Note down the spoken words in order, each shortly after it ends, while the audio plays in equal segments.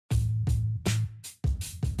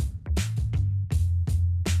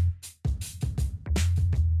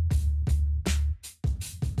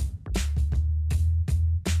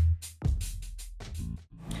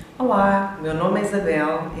Olá, meu nome é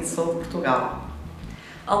Isabel e sou de Portugal.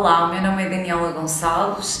 Olá, o meu nome é Daniela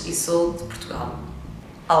Gonçalves e sou de Portugal.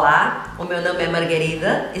 Olá, o meu nome é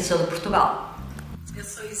Margarida e sou de Portugal. Eu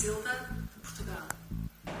sou Isilda, de Portugal.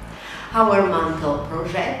 Our Mantle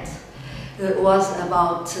project was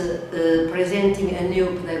about presenting a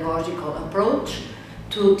new pedagogical approach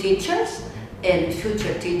to teachers and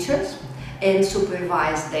future teachers and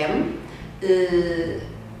supervise them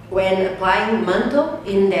when applying Mantle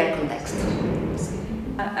in their context.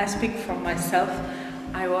 I speak from myself.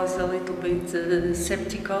 I was a little bit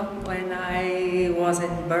skeptical when I was in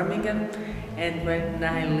Birmingham and when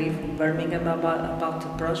I lived in Birmingham about the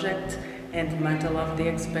project and Mantle of the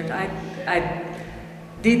Expert. I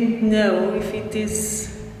didn't know if it is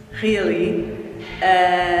really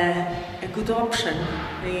a good option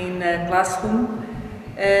in a classroom.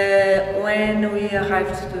 When we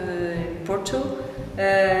arrived in Porto,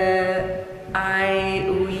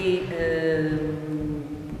 we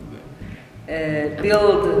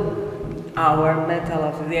build our Mantle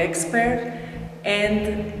of the Expert,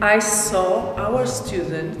 and I saw our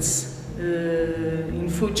students in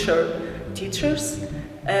future teachers.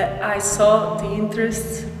 I saw the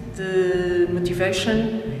interest, the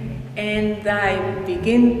motivation, and I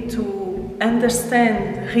begin to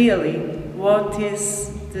understand really what is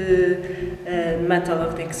the Mantle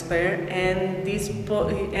of the Expert and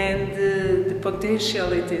the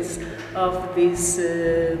potentialities of this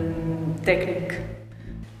technique.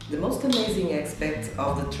 The most amazing aspect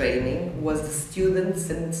of the training was the students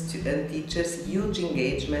and teachers' huge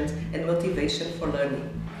engagement and motivation for learning.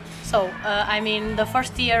 So, I'm in the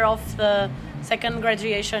first year of the second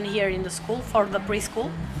graduation here in the school for the preschool,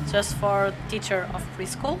 just for teacher of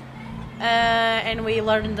preschool. And we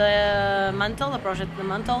learned the Mantle, the project the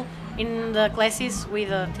Mantle, in the classes with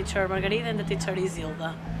the teacher Margarida and the teacher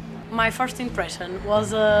Isilda. My first impression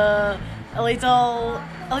was a little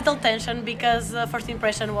tension because the first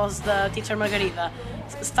impression was the teacher Margarida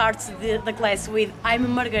starts the class with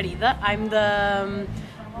 "I'm Margarida, I'm the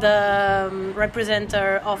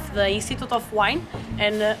representative of the Institute of Wine,"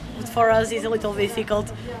 and for us it's a little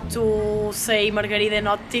difficult to say Margarida and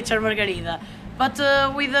not teacher Margarida. But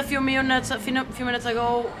with a few minutes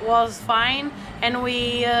ago was fine, and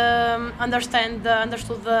we understood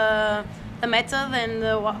the method and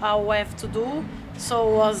how we have to do. So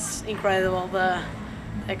it was incredible, the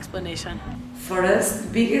explanation. For us, the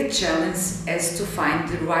biggest challenge is to find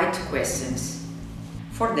the right questions.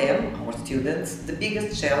 For them, our students, the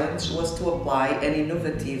biggest challenge was to apply an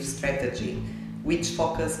innovative strategy which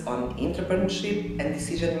focused on entrepreneurship and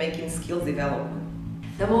decision-making skills development.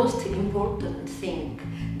 The most important thing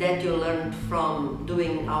that you learned from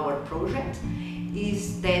doing our project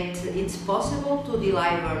is that it's possible to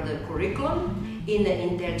deliver the curriculum in an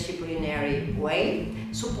interdisciplinary way,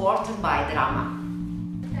 supported by drama.